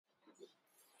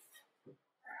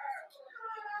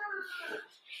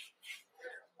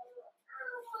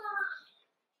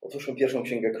Otwórzmy pierwszą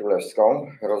Księgę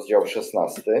Królewską, rozdział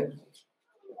 16.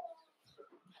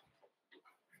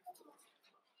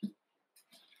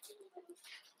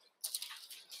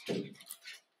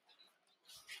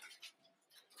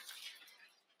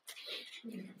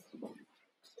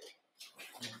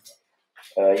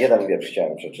 Jeden wiersz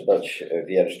chciałem przeczytać,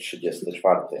 wiersz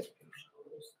 34.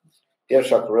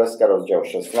 Pierwsza Królewska, rozdział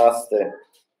 16,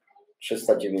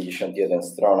 391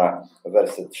 strona,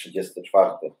 werset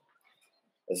 34.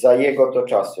 Za jego to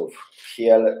czasów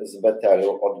Hiel z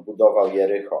Betelu odbudował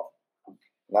Jericho.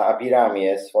 Na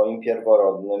Abiramie swoim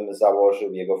pierworodnym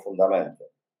założył jego fundamenty,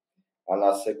 a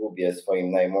na Segubie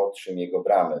swoim najmłodszym jego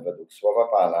bramy, według słowa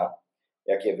Pana,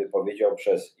 jakie wypowiedział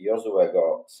przez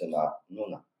Jozuego, syna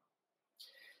Nuna.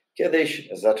 Kiedyś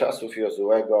za czasów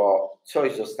Jozuego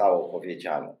coś zostało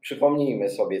powiedziane. Przypomnijmy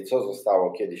sobie, co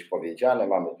zostało kiedyś powiedziane.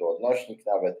 Mamy tu odnośnik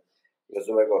nawet.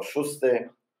 Jozuego 6,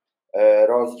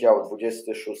 rozdział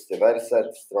 26,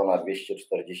 werset, strona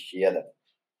 241.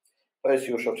 To jest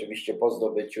już oczywiście po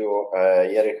zdobyciu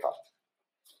Jericha.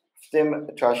 W tym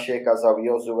czasie kazał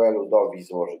Jozue ludowi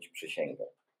złożyć przysięgę.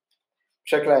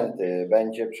 Przeklęty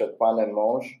będzie przed Panem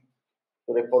mąż,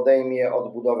 który podejmie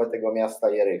odbudowę tego miasta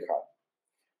Jericha.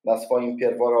 Na swoim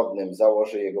pierworodnym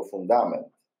założy jego fundament,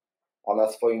 a na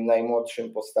swoim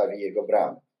najmłodszym postawi jego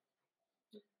bramy.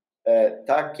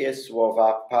 Takie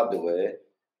słowa padły,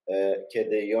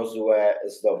 kiedy Jozue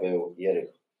zdobył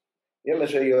Jericho. Wiemy,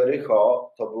 że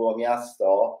Jericho to było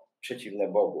miasto przeciwne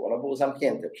Bogu. Ono było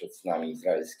zamknięte przed synami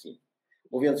izraelskimi.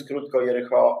 Mówiąc krótko,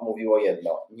 Jericho mówiło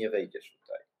jedno: nie wejdziesz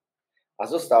tutaj. A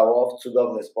zostało w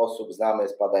cudowny sposób, znamy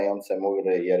spadające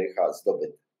mury Jericha,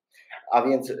 zdobyte. A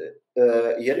więc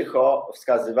Jericho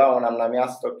wskazywało nam na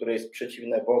miasto, które jest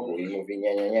przeciwne Bogu i mówi: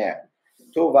 nie,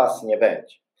 tu was nie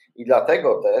będzie. I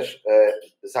dlatego też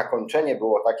zakończenie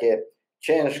było takie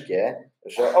ciężkie,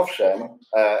 że owszem,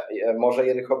 może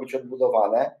Jericho być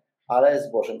odbudowane, ale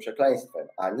z Bożym przekleństwem,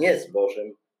 a nie z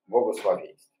Bożym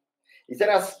błogosławieństwem. I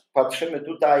teraz patrzymy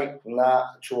tutaj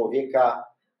na człowieka,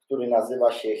 który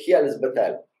nazywa się Hiel z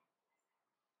Betelu.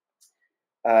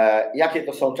 Jakie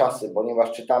to są czasy?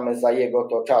 Ponieważ czytamy za jego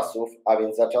to czasów, a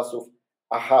więc za czasów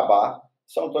Ahaba,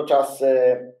 są to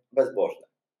czasy bezbożne.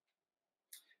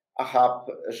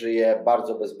 Ahab żyje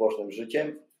bardzo bezbożnym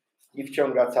życiem i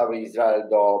wciąga cały Izrael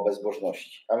do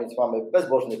bezbożności. A więc mamy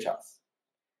bezbożny czas.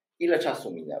 Ile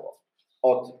czasu minęło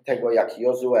od tego, jak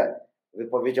Jozue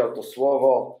wypowiedział to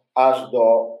słowo, aż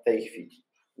do tej chwili?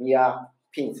 Mija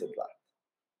 500 lat.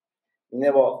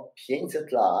 Minęło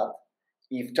 500 lat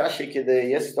i w czasie, kiedy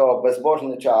jest to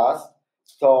bezbożny czas,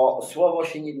 to słowo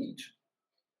się nie liczy.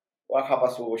 U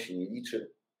Ahaba słowo się nie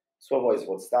liczy. Słowo jest w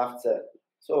odstawce,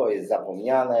 słowo jest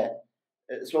zapomniane,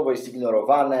 słowo jest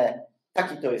ignorowane.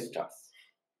 Taki to jest czas.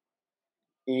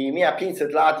 I mija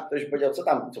 500 lat, ktoś powiedział,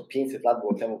 co 500 lat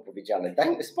było temu powiedziane?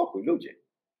 Dajmy spokój, ludzie.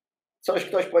 Coś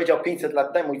ktoś powiedział 500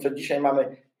 lat temu i co dzisiaj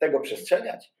mamy tego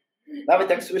przestrzegać? Nawet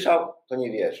jak słyszał, to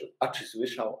nie wierzył. A czy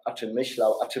słyszał, a czy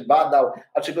myślał, a czy badał,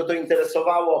 a czy go to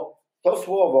interesowało? To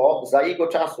słowo za jego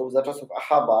czasów, za czasów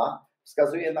Ahaba,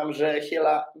 wskazuje nam, że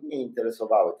Hiela nie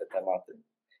interesowały te tematy.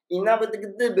 I nawet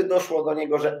gdyby doszło do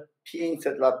niego, że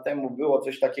 500 lat temu było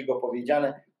coś takiego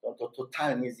powiedziane, to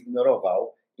totalnie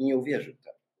zignorował i nie uwierzył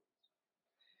temu.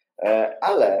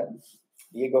 Ale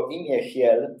jego imię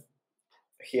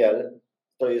Hiel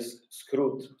to jest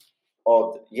skrót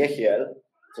od Jehiel,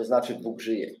 co znaczy Bóg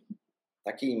żyje.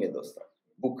 Takie imię dostał.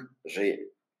 Bóg żyje.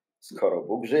 Skoro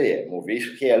Bóg żyje,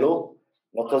 mówisz Hielu,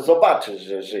 no to zobaczysz,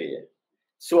 że żyje.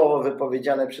 Słowo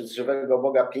wypowiedziane przez żywego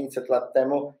Boga 500 lat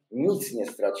temu nic nie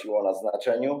straciło na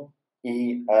znaczeniu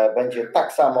i będzie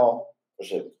tak samo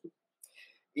żywy.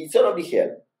 I co robi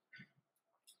Hiel?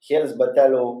 Hiel z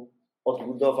Betelu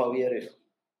odbudował Jericho.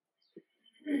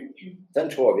 Ten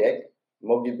człowiek,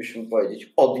 moglibyśmy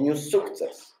powiedzieć, odniósł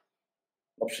sukces.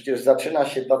 No przecież zaczyna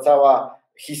się ta cała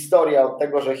historia od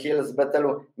tego, że Hiel z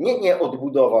Betelu nie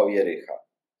odbudował Jericha.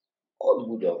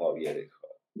 Odbudował Jericho.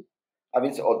 A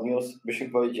więc odniósł, byśmy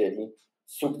powiedzieli,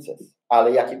 sukces.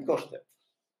 Ale jakim kosztem?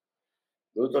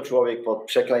 Był to człowiek pod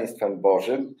przekleństwem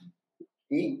Bożym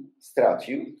i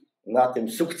stracił na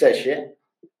tym sukcesie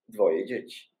 2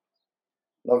 dzieci.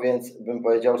 No więc bym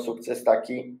powiedział, sukces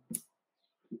taki,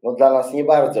 no dla nas nie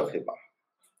bardzo chyba.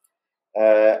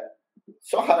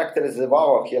 Co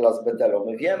charakteryzowało Hiela z Betelu?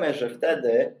 My wiemy, że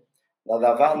wtedy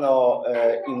nadawano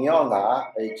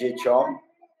imiona dzieciom,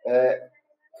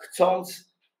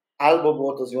 chcąc, albo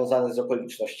było to związane z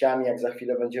okolicznościami, jak za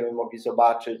chwilę będziemy mogli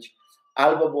zobaczyć,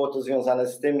 albo było to związane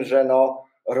z tym, że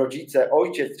rodzice,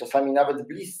 ojciec, czasami nawet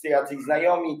bliscy, jacyś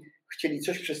znajomi chcieli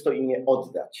coś przez to imię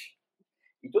oddać.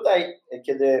 I tutaj,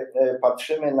 kiedy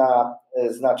patrzymy na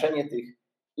znaczenie tych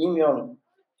imion,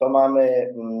 to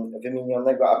mamy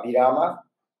wymienionego Abirama.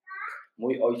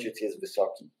 Mój ojciec jest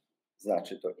wysoki,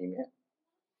 znaczy to imię.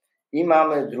 I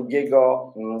mamy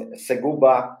drugiego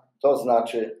Seguba, to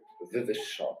znaczy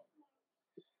wywyższony.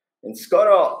 Więc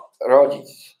skoro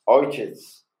rodzic,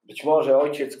 ojciec, być może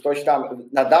ojciec, ktoś tam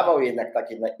nadawał jednak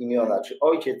takie imiona, czy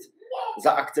ojciec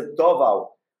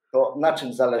zaakceptował, to na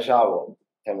czym zależało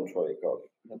temu człowiekowi?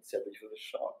 Ja chcę być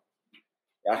wywyższony.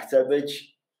 Ja chcę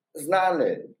być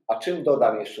znany. A czym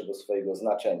dodam jeszcze do swojego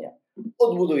znaczenia?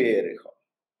 Odbuduję Jericho.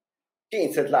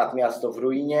 500 lat miasto w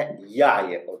ruinie, ja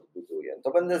je odbuduję.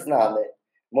 To będę znany.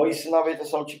 Moi synowie to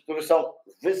są ci, którzy są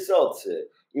wysocy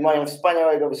i mają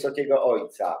wspaniałego, wysokiego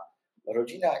ojca.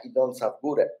 Rodzina idąca w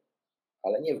górę,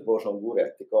 ale nie w Bożą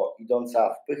górę, tylko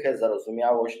idąca w pychę,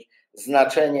 zarozumiałość,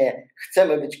 znaczenie.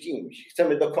 Chcemy być kimś,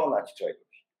 chcemy dokonać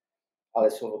czegoś,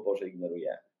 ale Słowo Boże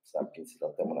ignorujemy. Znam 500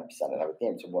 lat temu napisane, nawet nie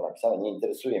wiem, co było napisane, nie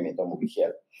interesuje mnie to, mówi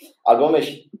Hiel. Albo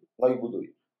myśli, no i buduje.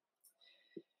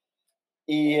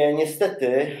 I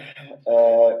niestety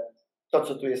to,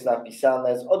 co tu jest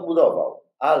napisane, odbudował,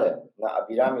 ale na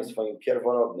Abiramie swoim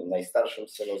pierworodnym, najstarszym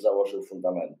synu założył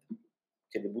fundamenty.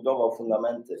 Kiedy budował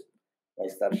fundamenty,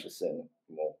 najstarszy syn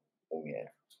mu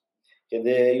umiera.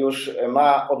 Kiedy już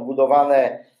ma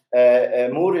odbudowane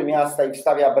mury miasta i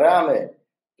wstawia bramy,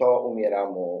 to umiera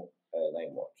mu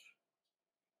najmłodszy.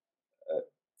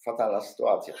 Fatalna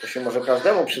sytuacja. To się może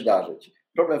każdemu przydarzyć.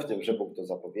 Problem w tym, że Bóg to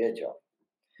zapowiedział.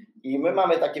 I my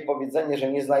mamy takie powiedzenie,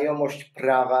 że nieznajomość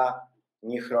prawa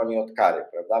nie chroni od kary,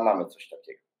 prawda? Mamy coś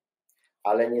takiego.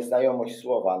 Ale nieznajomość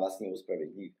słowa nas nie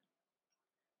usprawiedliwi.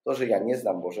 To, że ja nie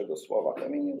znam Bożego Słowa, to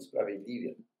mnie nie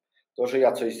usprawiedliwia. To, że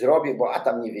ja coś zrobię, bo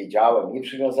tam nie wiedziałem, nie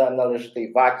przywiązałem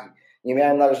należytej wagi, nie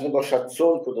miałem należnego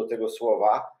szacunku do tego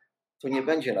słowa, to nie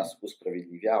będzie nas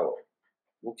usprawiedliwiało.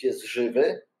 Bóg jest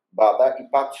żywy, bada i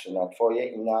patrzy na Twoje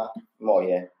i na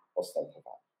moje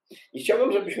postępowanie. I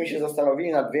chciałbym, żebyśmy się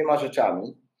zastanowili nad dwiema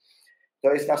rzeczami.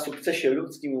 To jest na sukcesie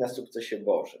ludzkim i na sukcesie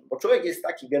Bożym. Bo człowiek jest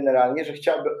taki generalnie, że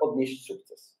chciałby odnieść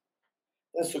sukces.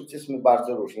 Ten sukces my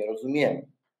bardzo różnie rozumiemy.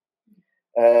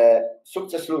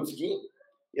 Sukces ludzki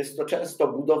jest to często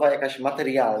budowa jakaś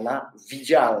materialna,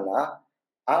 widzialna,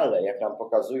 ale jak nam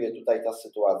pokazuje tutaj ta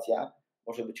sytuacja,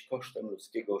 może być kosztem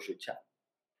ludzkiego życia.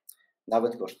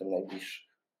 Nawet kosztem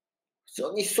najbliższych. Chcę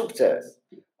odnieść sukces,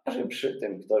 a że przy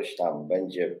tym ktoś tam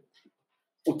będzie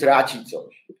utraci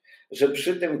coś, że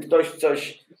przy tym ktoś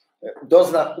coś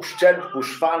dozna uszczerbku,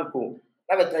 szwanku,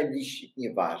 nawet najbliżsi,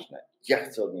 nieważne. Ja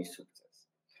chcę odnieść sukces.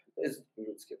 To jest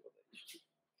ludzkie podejście.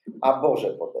 A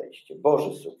Boże podejście,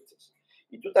 Boży sukces.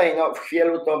 I tutaj w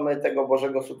chwielu to my tego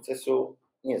Bożego sukcesu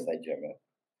nie znajdziemy.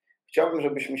 Chciałbym,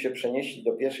 żebyśmy się przenieśli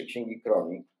do pierwszej Księgi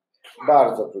Kronik.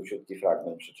 Bardzo króciutki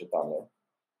fragment przeczytamy.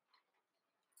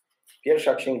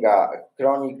 Pierwsza Księga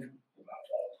Kronik,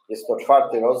 jest to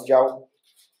 4. rozdział.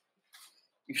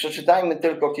 I przeczytajmy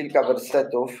tylko kilka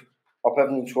wersetów o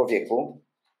pewnym człowieku.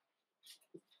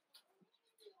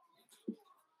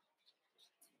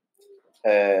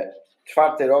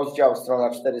 4. rozdział,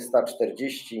 strona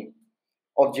 440,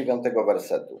 od 9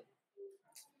 wersetu.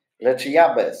 Lecz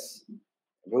Jabez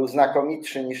był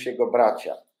znakomitszy niż jego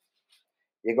bracia.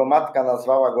 Jego matka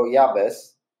nazwała go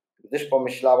Jabez, gdyż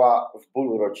pomyślała, w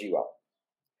bólu rodziła.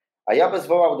 A Jabez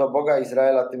wołał do Boga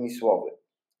Izraela tymi słowy: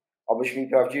 obyś mi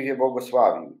prawdziwie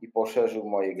błogosławił i poszerzył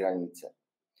moje granice.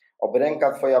 Oby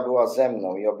ręka Twoja była ze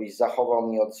mną i obyś zachował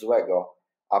mnie od złego,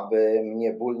 aby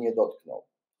mnie ból nie dotknął.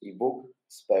 I Bóg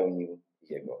spełnił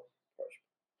jego prośbę.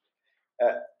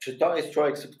 Czy to jest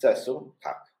człowiek sukcesu?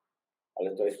 Tak,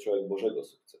 ale to jest człowiek Bożego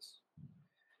sukcesu.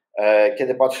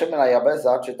 Kiedy patrzymy na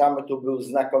Jabeza, czytamy tu, był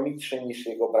znakomitszy niż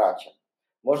jego bracia.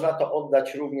 Można to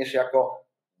oddać również jako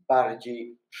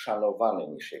bardziej szanowany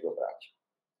niż jego bracia.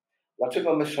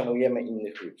 Dlaczego my szanujemy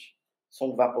innych ludzi?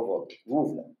 Są dwa powody,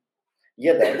 główne.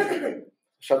 Jeden,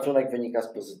 szacunek wynika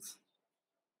z pozycji.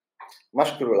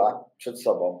 Masz króla przed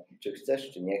sobą, czy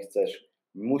chcesz, czy nie chcesz,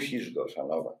 musisz go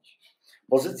szanować.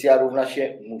 Pozycja równa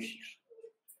się musisz.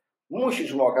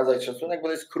 Musisz mu okazać szacunek, bo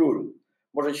to jest król.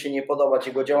 Może ci się nie podobać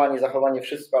jego działanie, zachowanie,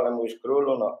 wszystko, ale mówisz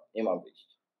królu, nie mam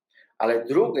wyjścia. Ale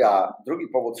drugi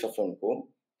powód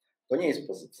szacunku to nie jest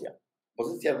pozycja.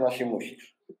 Pozycja równa się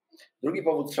musisz. Drugi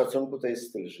powód szacunku to jest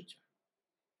styl życia.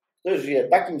 Ktoś żyje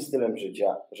takim stylem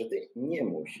życia, że ty nie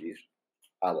musisz,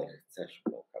 ale chcesz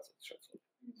mu okazać szacunek.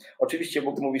 Oczywiście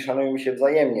Bóg mówi, szanujmy się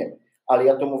wzajemnie, ale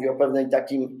ja tu mówię o pewnym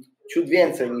takim ciut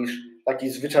więcej niż taki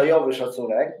zwyczajowy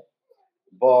szacunek,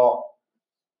 bo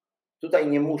tutaj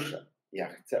nie muszę. Ja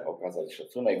chcę okazać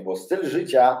szacunek, bo styl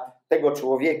życia tego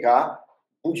człowieka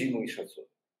budzi mój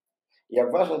szacunek. I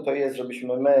jak ważne to jest,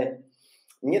 żebyśmy my,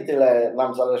 nie tyle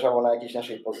nam zależało na jakiejś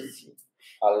naszej pozycji,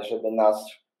 ale żeby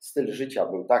nasz styl życia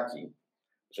był taki,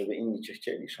 żeby inni Cię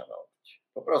chcieli szanować.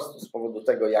 Po prostu z powodu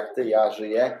tego, jak Ty, ja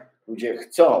żyję, ludzie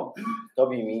chcą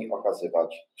Tobie, mi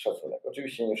okazywać szacunek.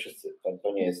 Oczywiście nie wszyscy,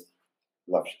 to nie jest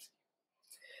dla wszystkich.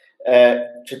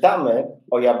 Czytamy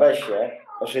o Jabesie,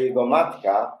 że jego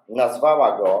matka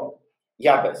nazwała go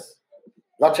Jabez.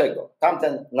 Dlaczego?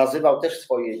 Tamten nazywał też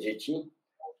swoje dzieci,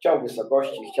 chciał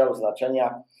wysokości, chciał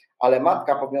znaczenia, ale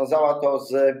matka powiązała to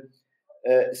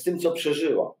z tym, co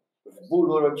przeżyła. W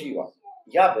bólu rodziła.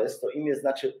 Jabez to imię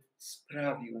znaczy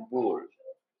sprawił ból.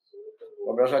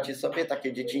 Wyobrażacie sobie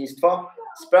takie dzieciństwo?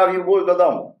 Sprawił ból do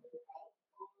domu.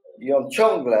 I on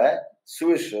ciągle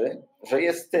słyszy, że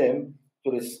jest tym,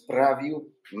 który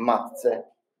sprawił matce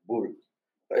ból.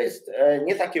 To jest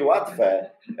nie takie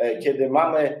łatwe, kiedy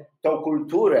mamy tą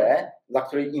kulturę, dla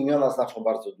której imiona znaczą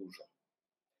bardzo dużo.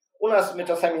 U nas my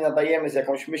czasami nadajemy z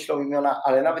jakąś myślą imiona,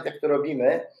 ale nawet jak to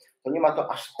robimy, to nie ma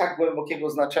to aż tak głębokiego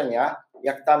znaczenia,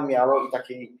 jak tam miało i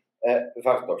takiej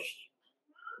wartości.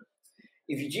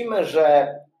 I widzimy,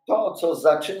 że to, co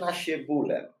zaczyna się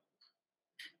bólem,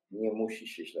 nie musi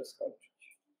się źle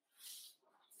skończyć.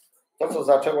 To, co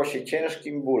zaczęło się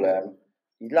ciężkim bólem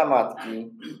i dla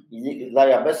matki, i dla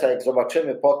Jabesa, jak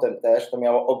zobaczymy potem też, to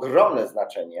miało ogromne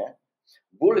znaczenie.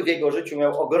 Ból w jego życiu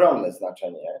miał ogromne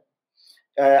znaczenie,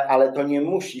 ale to nie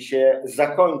musi się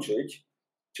zakończyć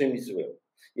czymś złym.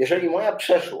 Jeżeli moja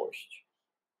przeszłość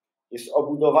jest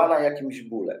obudowana jakimś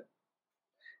bólem,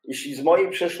 jeśli z mojej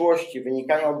przeszłości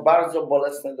wynikają bardzo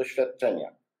bolesne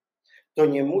doświadczenia, to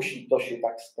nie musi to się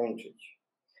tak skończyć.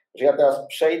 Że ja teraz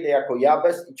przejdę jako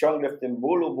Jabez i ciągle w tym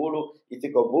bólu i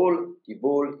tylko ból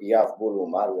i ja w bólu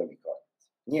umarłem i koniec.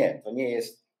 Nie, to nie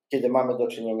jest, kiedy mamy do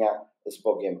czynienia z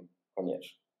Bogiem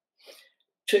koniecznie.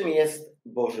 Czym jest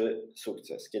Boży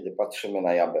sukces, kiedy patrzymy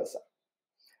na Jabeza?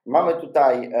 Mamy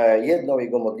tutaj jedną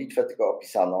jego modlitwę tylko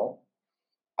opisaną,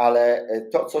 ale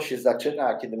to, co się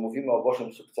zaczyna, kiedy mówimy o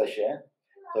Bożym sukcesie,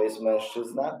 to jest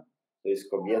mężczyzna, to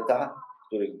jest kobieta,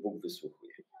 których Bóg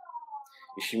wysłuchuje.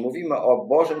 Jeśli mówimy o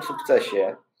Bożym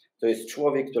sukcesie, to jest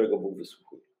człowiek, którego Bóg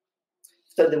wysłuchuje.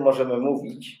 Wtedy możemy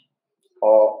mówić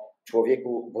o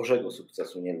człowieku Bożego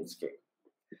sukcesu, nie ludzkiego.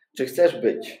 Czy chcesz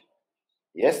być,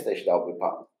 jesteś, dałby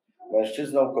Pan,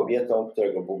 mężczyzną, kobietą,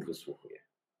 którego Bóg wysłuchuje?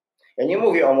 Ja nie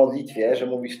mówię o modlitwie, że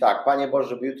mówisz tak, Panie Boże,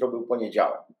 żeby jutro był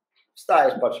poniedziałek.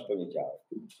 Wstajesz, patrz, poniedziałek.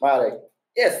 Marek,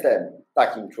 jestem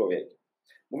takim człowiekiem.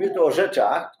 Mówię tu o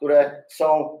rzeczach, które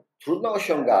są trudno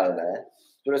osiągalne,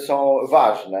 które są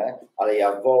ważne, ale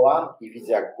ja wołam i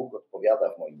widzę, jak Bóg odpowiada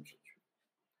w moim życiu.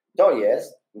 To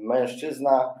jest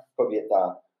mężczyzna,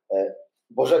 kobieta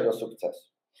Bożego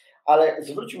sukcesu. Ale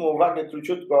zwróćmy uwagę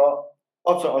króciutko,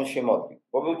 o co on się modlił.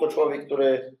 Bo był to człowiek,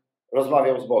 który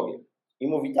rozmawiał z Bogiem. I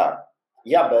mówi tak,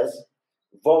 Jabez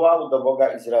wołał do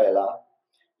Boga Izraela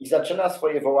i zaczyna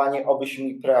swoje wołanie, obyś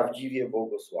mi prawdziwie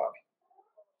błogosławił.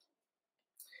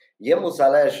 Jemu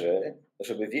zależy,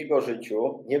 żeby w jego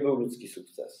życiu nie był ludzki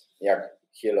sukces, jak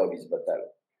Hielowi z Betelu,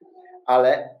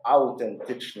 ale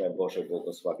autentyczne Boże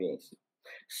błogosławieństwo.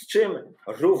 Z czym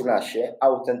równa się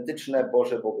autentyczne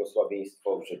Boże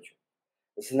błogosławieństwo w życiu?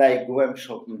 Z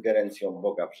najgłębszą ingerencją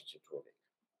Boga w życie człowieka.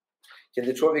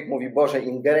 Kiedy człowiek mówi, Boże,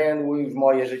 ingeruj w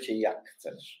moje życie jak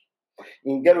chcesz.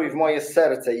 Ingeruj w moje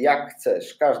serce jak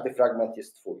chcesz. Każdy fragment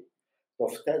jest Twój. To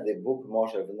wtedy Bóg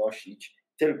może wnosić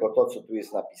tylko to, co tu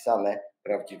jest napisane,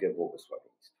 prawdziwie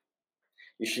błogosławieństwo.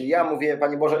 Jeśli ja mówię,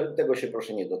 Panie Boże, tego się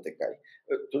proszę nie dotykaj.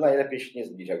 Tu najlepiej się nie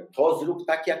zbliżaj. To zrób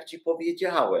tak, jak Ci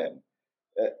powiedziałem.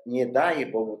 Nie daję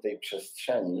Bogu tej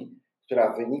przestrzeni,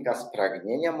 która wynika z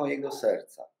pragnienia mojego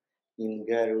serca.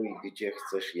 Ingeruj gdzie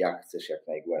chcesz, jak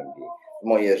najgłębiej. W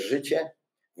moje życie,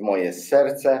 w moje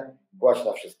serce, kładź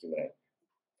na wszystkim rękę.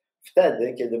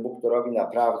 Wtedy, kiedy Bóg to robi,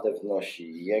 naprawdę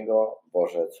wnosi Jego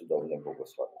Boże cudowne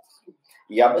błogosławieństwo.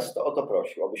 I Jabez to o to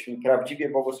prosił, abyś mi prawdziwie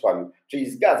błogosławił. Czyli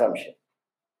zgadzam się,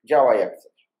 działa jak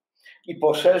chcesz. I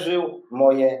poszerzył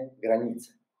moje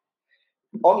granice.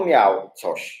 On miał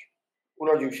coś.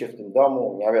 Urodził się w tym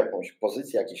domu, miał jakąś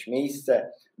pozycję, jakieś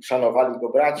miejsce, szanowali go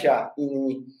bracia,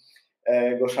 inni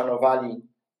go szanowali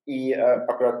i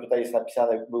akurat tutaj jest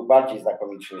napisane, był bardziej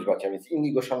znakomity niż bracia, więc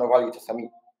inni go szanowali, czasami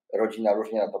rodzina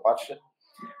różnie na to patrzy,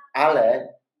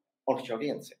 ale on chciał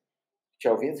więcej.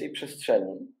 Chciał więcej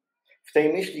przestrzeni. W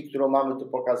tej myśli, którą mamy tu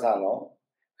pokazaną,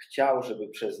 chciał, żeby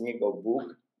przez niego Bóg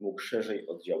mógł szerzej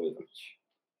oddziaływać.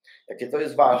 Jakie to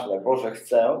jest ważne, Boże,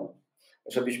 chcę,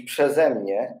 żebyś przeze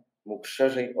mnie mógł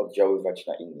szerzej oddziaływać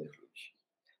na innych ludzi.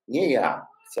 Nie ja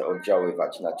chcę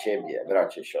oddziaływać na Ciebie,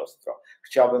 bracie, siostro.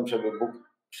 Chciałbym, żeby Bóg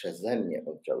przeze mnie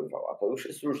oddziaływał, a to już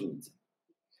jest różnica.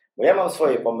 Bo ja mam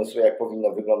swoje pomysły, jak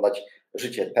powinno wyglądać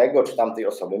życie tego czy tamtej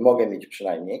osoby. Mogę mieć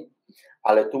przynajmniej,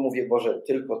 ale tu mówię, Boże,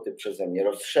 tylko Ty przeze mnie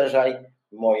rozszerzaj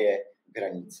moje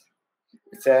granice.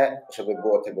 Chcę, żeby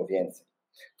było tego więcej.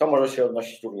 To może się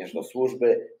odnosić również do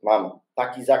służby. Mam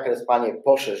taki zakres, Panie,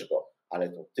 poszerz go, ale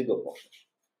to Ty go poszerz.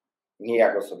 Nie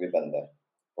ja go sobie będę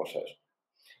poszerzał.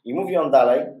 I mówi on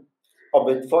dalej,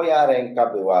 oby Twoja ręka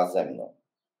była ze mną.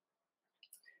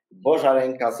 Boża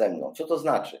ręka ze mną. Co to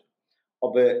znaczy?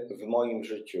 Oby w moim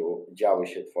życiu działy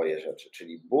się Twoje rzeczy.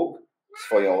 Czyli Bóg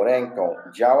swoją ręką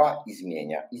działa i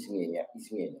zmienia, i zmienia, i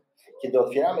zmienia. Kiedy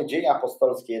otwieramy Dzieje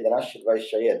Apostolskie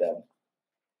 11:21,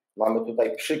 mamy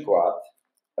tutaj przykład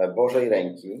Bożej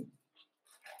ręki.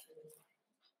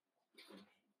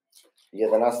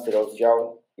 11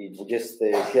 rozdział i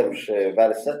 21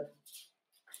 werset.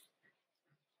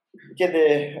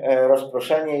 Kiedy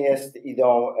rozproszenie jest,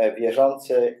 idą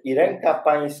wierzący i ręka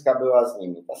pańska była z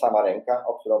nimi. Ta sama ręka,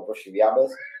 o którą prosił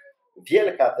Jabez.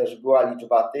 Wielka też była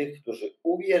liczba tych, którzy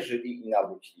uwierzyli i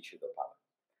nawrócili się do Pana.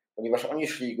 Ponieważ oni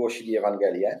szli i głosili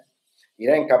Ewangelię i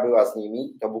ręka była z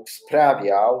nimi, to Bóg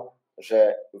sprawiał,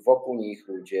 że wokół nich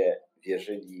ludzie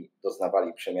wierzyli,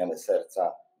 doznawali przemiany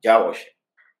serca, działo się.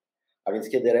 A więc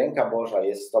kiedy ręka Boża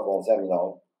jest z Tobą, ze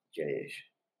mną, dzieje się.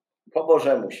 Po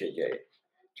Bożemu się dzieje.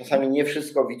 Czasami nie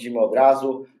wszystko widzimy od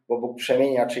razu, bo Bóg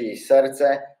przemienia czyjeś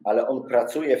serce, ale On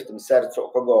pracuje w tym sercu, o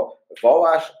kogo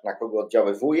wołasz, na kogo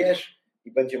oddziaływujesz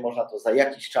i będzie można to za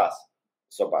jakiś czas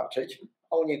zobaczyć,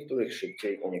 a u niektórych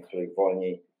szybciej, u niektórych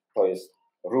wolniej. To jest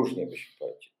różnie, byśmy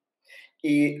powiedzieli.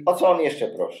 I o co On jeszcze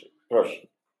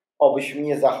prosi? Obyś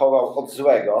mnie zachował od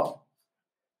złego,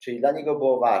 czyli dla Niego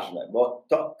było ważne, bo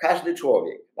to każdy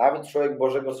człowiek, nawet człowiek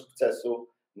Bożego sukcesu,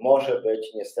 może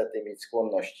być niestety mieć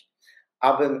skłonności,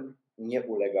 abym nie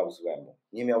ulegał złemu,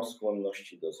 nie miał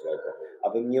skłonności do złego,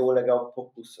 abym nie ulegał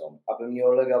pokusom, abym nie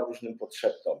ulegał różnym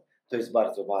podszeptom. To jest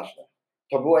bardzo ważne.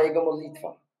 To była jego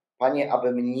modlitwa. Panie,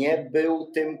 abym nie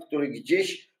był tym, który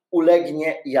gdzieś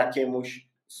ulegnie jakiemuś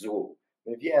złu.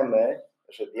 My wiemy,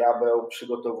 że diabeł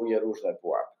przygotowuje różne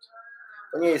pułapki.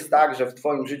 To nie jest tak, że w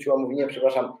Twoim życiu, on mówi, nie,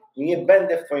 przepraszam, nie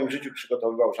będę w Twoim życiu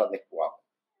przygotowywał żadnych pułapek.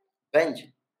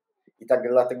 Będzie. I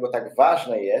dlatego tak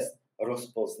ważne jest,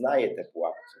 rozpoznaję te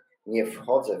pułapki, nie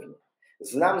wchodzę w nie.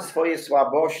 Znam swoje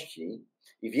słabości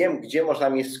i wiem, gdzie można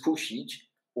mnie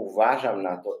skusić, uważam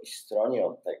na to i stronię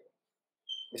od tego.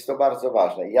 Jest to bardzo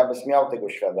ważne. I Jabez miał tego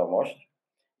świadomość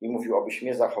i mówił, abyś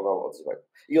mnie zachował od złego.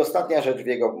 I ostatnia rzecz w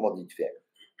jego modlitwie,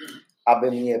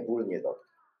 aby mnie ból nie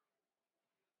dotknął.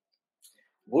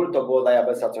 Ból to było dla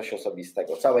Jabeza coś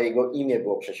osobistego. Całe jego imię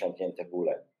było przesiąknięte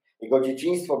bólem. Jego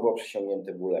dzieciństwo było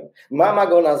przesiąknięte bólem. Mama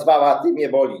go nazwała, ty mnie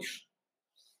bolisz.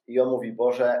 I on mówi,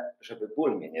 Boże, żeby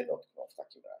ból mnie nie dotknął w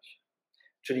takim razie.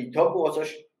 Czyli to było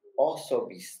coś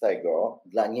osobistego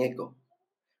dla niego.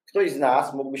 Ktoś z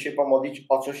nas mógłby się pomodlić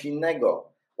o coś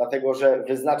innego, dlatego że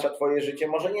wyznacza Twoje życie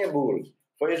może nie ból.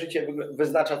 Twoje życie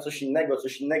wyznacza coś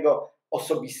innego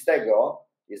osobistego,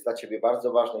 jest dla Ciebie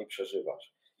bardzo ważne i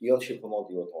przeżywasz. I on się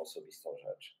pomodlił o tą osobistą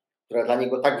rzecz, która dla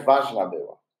niego tak ważna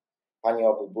była. Panie,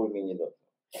 oby ból mnie nie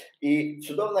dotknął. I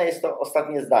cudowne jest to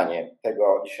ostatnie zdanie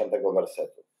tego 10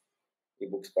 wersetu. I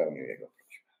Bóg spełnił jego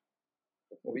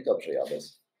prośbę. Mówi, dobrze,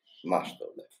 Jabez, masz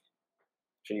to.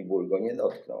 Czyli ból go nie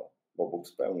dotknął, bo Bóg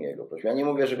spełnił jego prośbę. Ja nie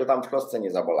mówię, że go tam w kostce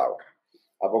nie zabolało,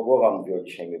 albo głowa mówiła,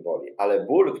 dzisiaj mnie boli, ale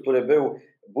ból, który był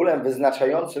bólem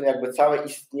wyznaczającym jakby całe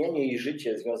istnienie i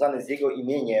życie związane z jego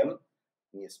imieniem,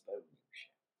 nie spełnił się.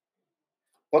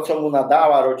 To, co mu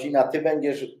nadała rodzina, ty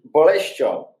będziesz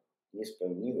boleścią, nie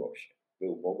spełniło się.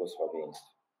 Był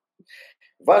błogosławieństwem.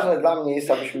 Ważne dla mnie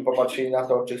jest, abyśmy popatrzyli na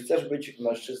to, czy chcesz być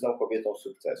mężczyzną, kobietą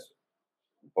sukcesu.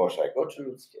 Bożego czy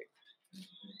ludzkiego?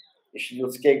 Jeśli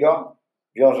ludzkiego,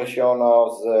 wiąże się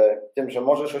ono z tym, że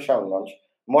możesz osiągnąć,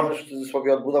 możesz w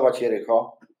cudzysłowie odbudować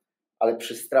Jericho, ale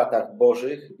przy stratach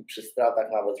bożych i przy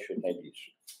stratach nawet wśród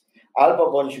najbliższych.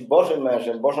 Albo bądź Bożym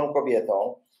mężem, Bożą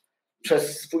kobietą,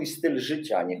 przez swój styl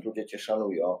życia, niech ludzie cię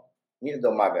szanują, nie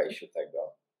domagaj się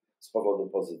tego z powodu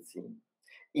pozycji.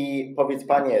 I powiedz,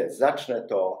 Panie, zacznę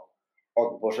to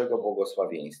od Bożego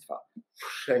błogosławieństwa.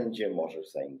 Wszędzie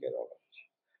możesz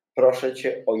zaingerować. Proszę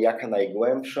Cię o jak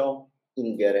najgłębszą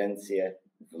ingerencję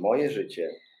w moje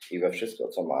życie i we wszystko,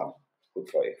 co mam ku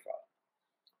Twojej chwale.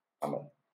 Amen.